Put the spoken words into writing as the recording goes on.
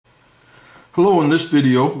Hello, in this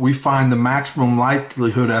video we find the maximum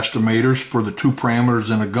likelihood estimators for the two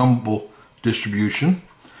parameters in a Gumbel distribution.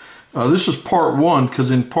 This is part one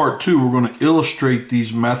because in part two we're going to illustrate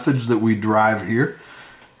these methods that we derive here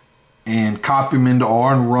and copy them into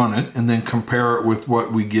R and run it and then compare it with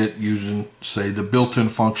what we get using, say, the built-in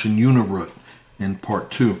function uniroot in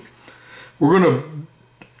part two. We're going to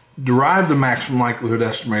derive the maximum likelihood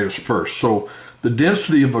estimators first. So the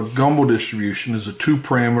density of a Gumbel distribution is a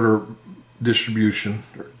two-parameter distribution,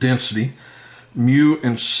 or density, mu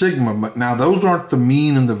and sigma. But now those aren't the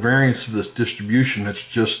mean and the variance of this distribution. It's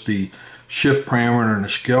just the shift parameter and the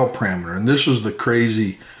scale parameter. And this is the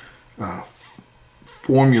crazy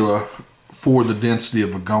formula for the density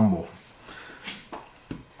of a Gumbel.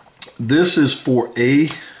 This is for a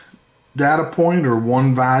data point or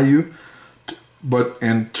one value,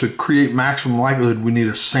 and to create maximum likelihood we need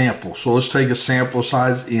a sample. So let's take a sample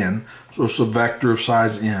size n. So it's a vector of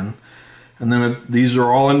size n. And then these are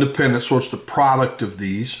all independent, so it's the product of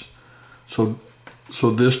these. So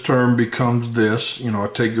this term becomes this. You know, I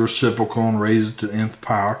take the reciprocal and raise it to the nth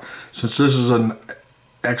power. Since this is an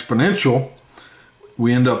exponential,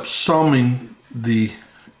 we end up summing the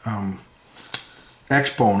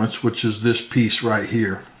exponents, which is this piece right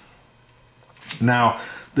here. Now,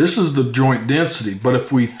 this is the joint density, but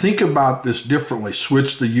if we think about this differently,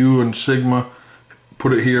 switch the u and sigma,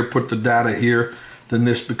 put it here, put the data here, then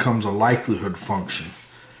this becomes a likelihood function.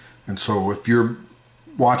 And so if you're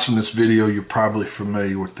watching this video, you're probably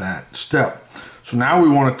familiar with that step. So now we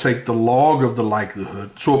want to take the log of the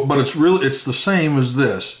likelihood. So, but it's the same as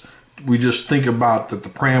this. We just think about that the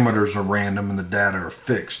parameters are random and the data are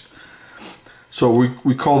fixed. So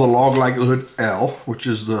we call the log likelihood L, which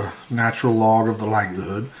is the natural log of the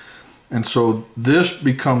likelihood. And so this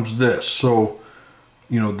becomes this. So,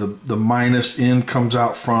 you know, the minus n comes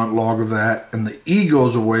out front, log of that, and the e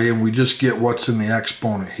goes away, and we just get what's in the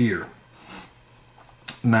exponent here.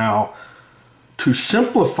 Now, to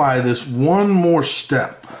simplify this one more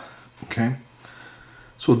step, okay,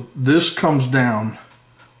 so this comes down,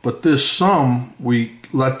 but this sum, we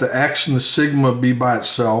let the x and the sigma be by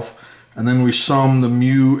itself, and then we sum the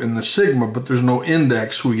mu and the sigma, but there's no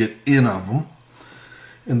index, so we get n of them.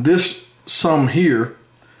 And this sum here,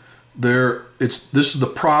 this is the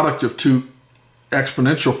product of two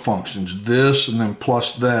exponential functions, this and then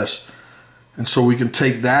plus this. And so we can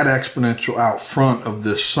take that exponential out front of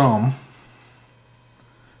this sum,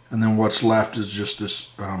 and then what's left is just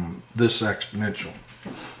this this exponential.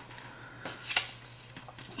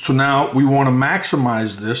 So now we want to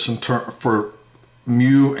maximize this for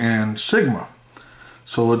mu and sigma.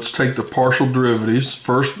 So let's take the partial derivatives.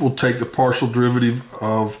 First we'll take the partial derivative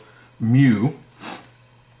of mu.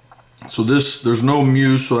 So there's no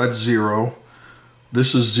mu, so that's 0.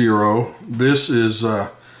 This is 0. This is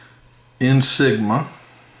n sigma.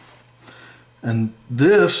 And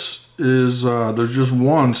this is, there's just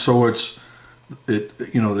 1, so it's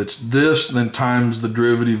this, then times the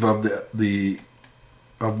derivative of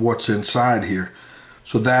of what's inside here.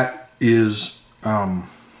 So that is 1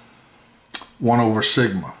 over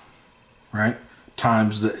sigma, right?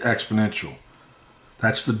 Times the exponential.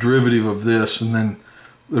 That's the derivative of this, and then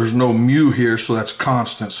there's no mu here, so that's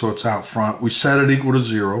constant, so it's out front. We set it equal to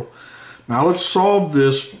 0. Now let's solve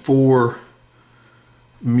this for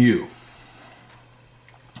mu.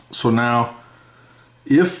 So now,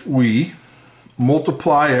 if we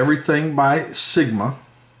multiply everything by sigma,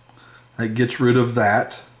 that gets rid of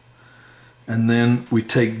that, and then we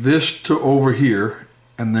take this to over here,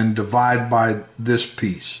 and then divide by this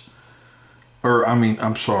piece. Or,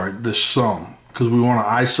 I'm sorry, this sum, because we want to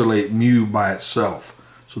isolate mu by itself.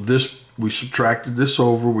 So this, we subtracted this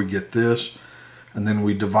over, we get this, and then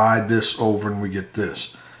we divide this over and we get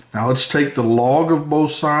this. Now let's take the log of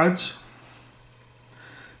both sides,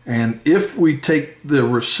 and if we take the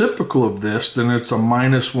reciprocal of this, then it's a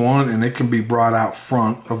 -1, and it can be brought out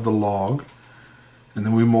front of the log, and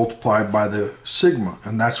then we multiply it by the sigma,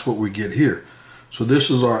 and that's what we get here. So this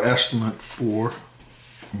is our estimate for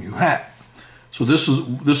mu hat. So this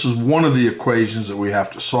is one of the equations that we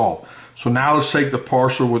have to solve. So now let's take the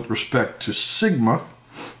partial with respect to sigma.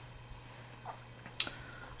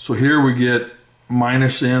 So here we get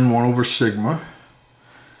minus n 1 over sigma.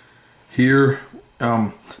 Here,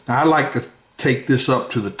 now I like to take this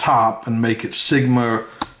up to the top and make it sigma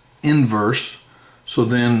inverse. So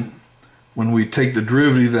then when we take the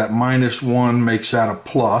derivative, that -1 makes that a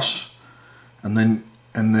plus. And then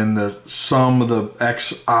the sum of the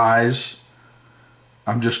xi's,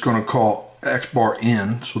 I'm just going to call x bar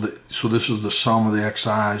n, so this is the sum of the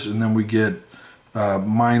xi's, and then we get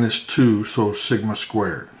 -2, so sigma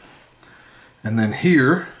squared. And then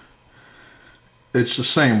here it's the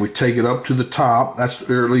same. We take it up to the top.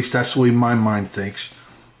 Or at least that's the way my mind thinks.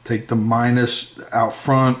 Take the minus out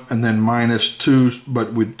front and then -2,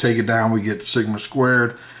 but we take it down, we get sigma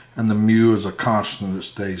squared, and the mu is a constant that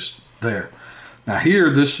stays there. Now here,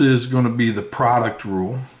 this is going to be the product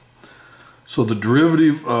rule. So the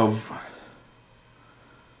derivative of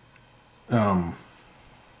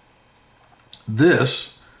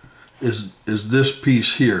this is this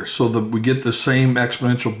piece here. So that we get the same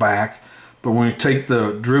exponential back, but when we take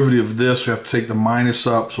the derivative of this, we have to take the minus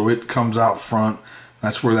up, so it comes out front.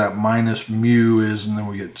 That's where that minus mu is, and then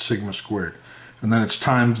we get sigma squared. And then it's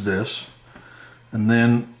times this, and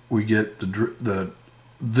then we get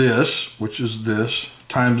this, which is this,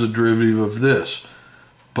 times the derivative of this.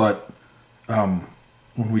 But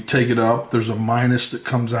when we take it up, there's a minus that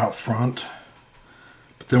comes out front.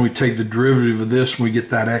 But then we take the derivative of this, and we get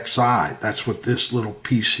that xi. That's what this little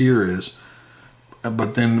piece here is.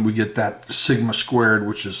 But then we get that sigma squared,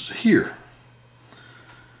 which is here.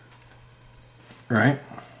 Right?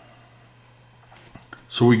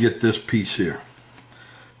 So we get this piece here.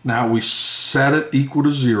 Now we set it equal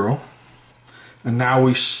to 0. And now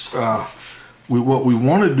what we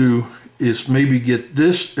want to do is maybe get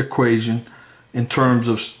this equation in terms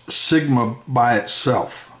of sigma by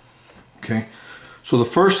itself. Okay? So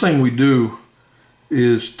the first thing we do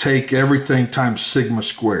is take everything times sigma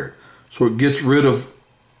squared. So it gets rid of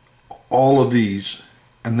all of these,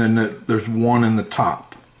 and then there's 1 in the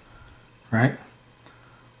top. Right?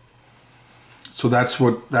 So that's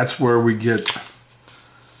where we get.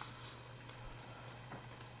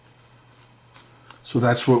 So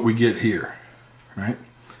that's what we get here, right?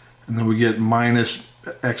 And then we get minus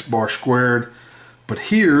x bar squared. But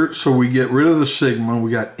here, so we get rid of the sigma, we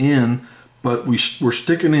got n, but we're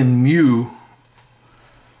sticking in mu,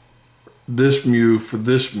 this mu for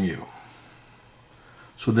this mu.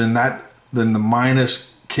 So then the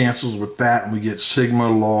minus cancels with that, and we get sigma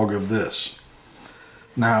log of this.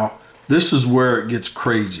 Now, this is where it gets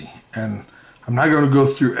crazy, and I'm not going to go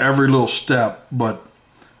through every little step, but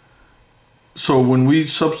so when we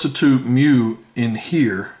substitute mu in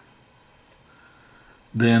here,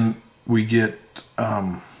 then we get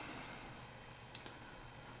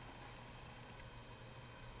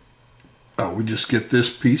we just get this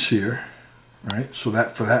piece here, right? So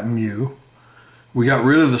that for that mu, we got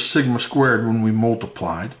rid of the sigma squared when we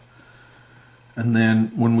multiplied, and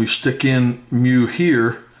then when we stick in mu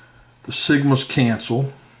here, the sigmas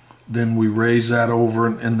cancel. Then we raise that over,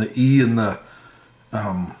 and the e and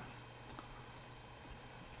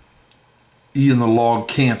the log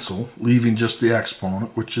cancel, leaving just the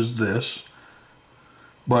exponent, which is this.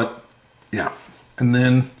 But yeah, and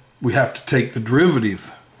then we have to take the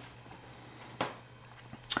derivative.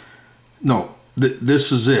 No,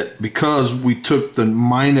 this is it, because we took the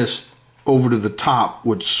minus over to the top,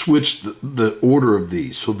 which switched the order of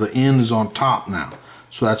these. So the n is on top now.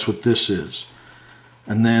 So that's what this is.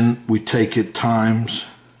 And then we take it times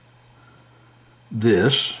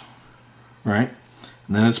this, right?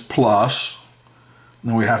 And then it's plus.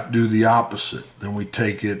 And then we have to do the opposite. Then we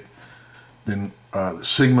take it, then the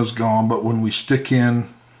sigma's gone, but when we stick in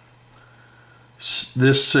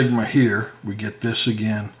this sigma here, we get this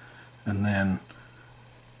again, and then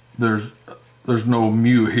there's no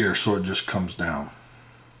mu here, so it just comes down,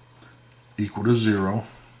 equal to 0.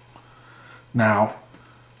 Now,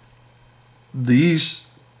 these,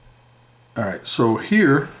 all right, so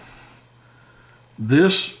here,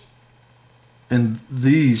 this and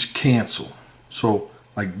these cancel. So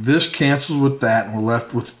like this cancels with that, and we're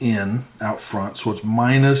left with n out front. So it's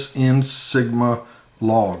minus n sigma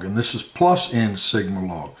log, and this is plus n sigma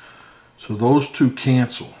log. So those two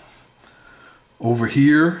cancel. Over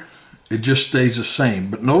here, it just stays the same.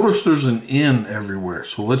 But notice there's an n everywhere.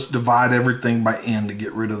 So let's divide everything by n to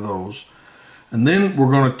get rid of those. And then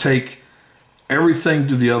we're going to take everything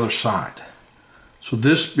to the other side. So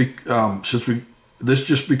this, this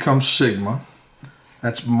just becomes sigma.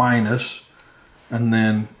 That's minus. And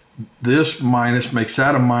then this minus makes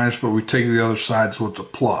that a minus, but we take the other side, so it's a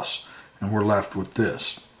plus. And we're left with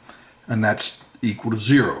this. And that's equal to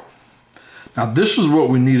 0. Now this is what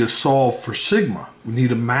we need to solve for sigma. We need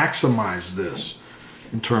to maximize this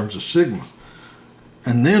in terms of sigma.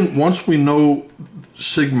 And then once we know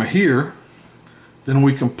sigma here, then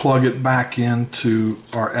we can plug it back into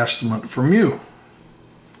our estimate for mu.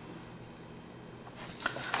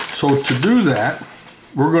 So to do that,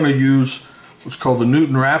 we're going to use what's called the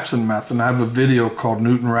Newton-Rapson method. And I have a video called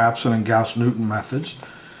Newton-Rapson and Gauss-Newton methods.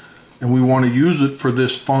 And we want to use it for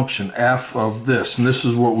this function, f of this. And this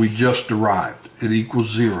is what we just derived. It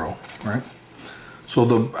equals 0, right? So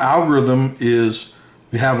the algorithm is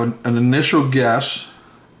we have an initial guess,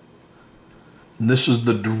 and this is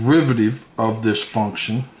the derivative of this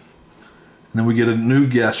function, and then we get a new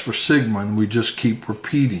guess for sigma, and we just keep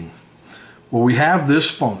repeating. Well, we have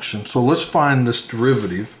this function, so let's find this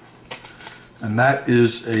derivative, and that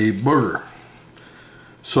is a booger.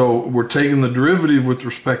 So we're taking the derivative with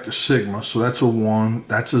respect to sigma, so that's a 1,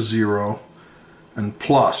 that's a 0, and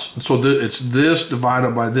plus. And so it's this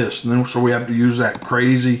divided by this, and then so we have to use that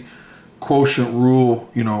crazy quotient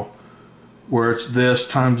rule, you know, where it's this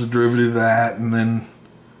times the derivative of that, and then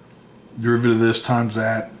derivative of this times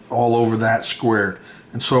that, all over that squared.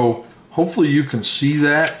 And so hopefully you can see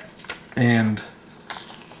that and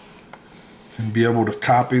be able to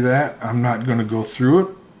copy that. I'm not going to go through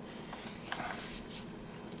it.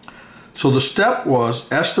 So the step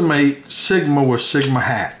was estimate sigma with sigma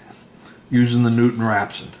hat using the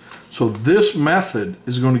Newton-Rapson. So this method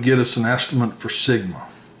is going to get us an estimate for sigma.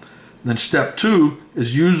 Then step 2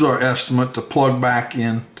 is use our estimate to plug back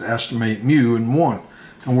in to estimate mu and 1.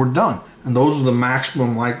 And we're done. And those are the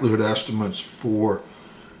maximum likelihood estimates for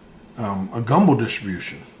a Gumbel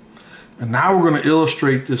distribution. And now we're going to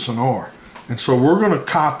illustrate this in R. And so we're going to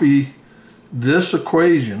copy this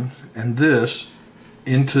equation and this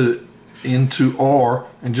into R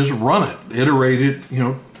and just run it, iterate it, you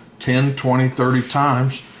know, 10, 20, 30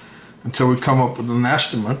 times until we come up with an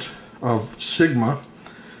estimate of sigma.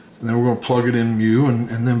 And then we're going to plug it in mu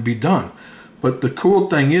and then be done. But the cool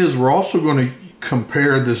thing is we're also going to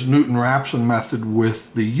compare this Newton-Rapson method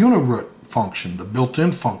with the unit function, the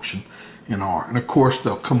built-in function in R. And of course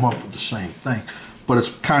they'll come up with the same thing. But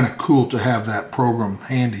it's kind of cool to have that program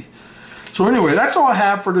handy. So anyway, that's all I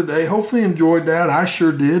have for today. Hopefully you enjoyed that. I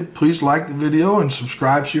sure did. Please like the video and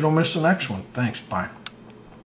subscribe so you don't miss the next one. Thanks. Bye.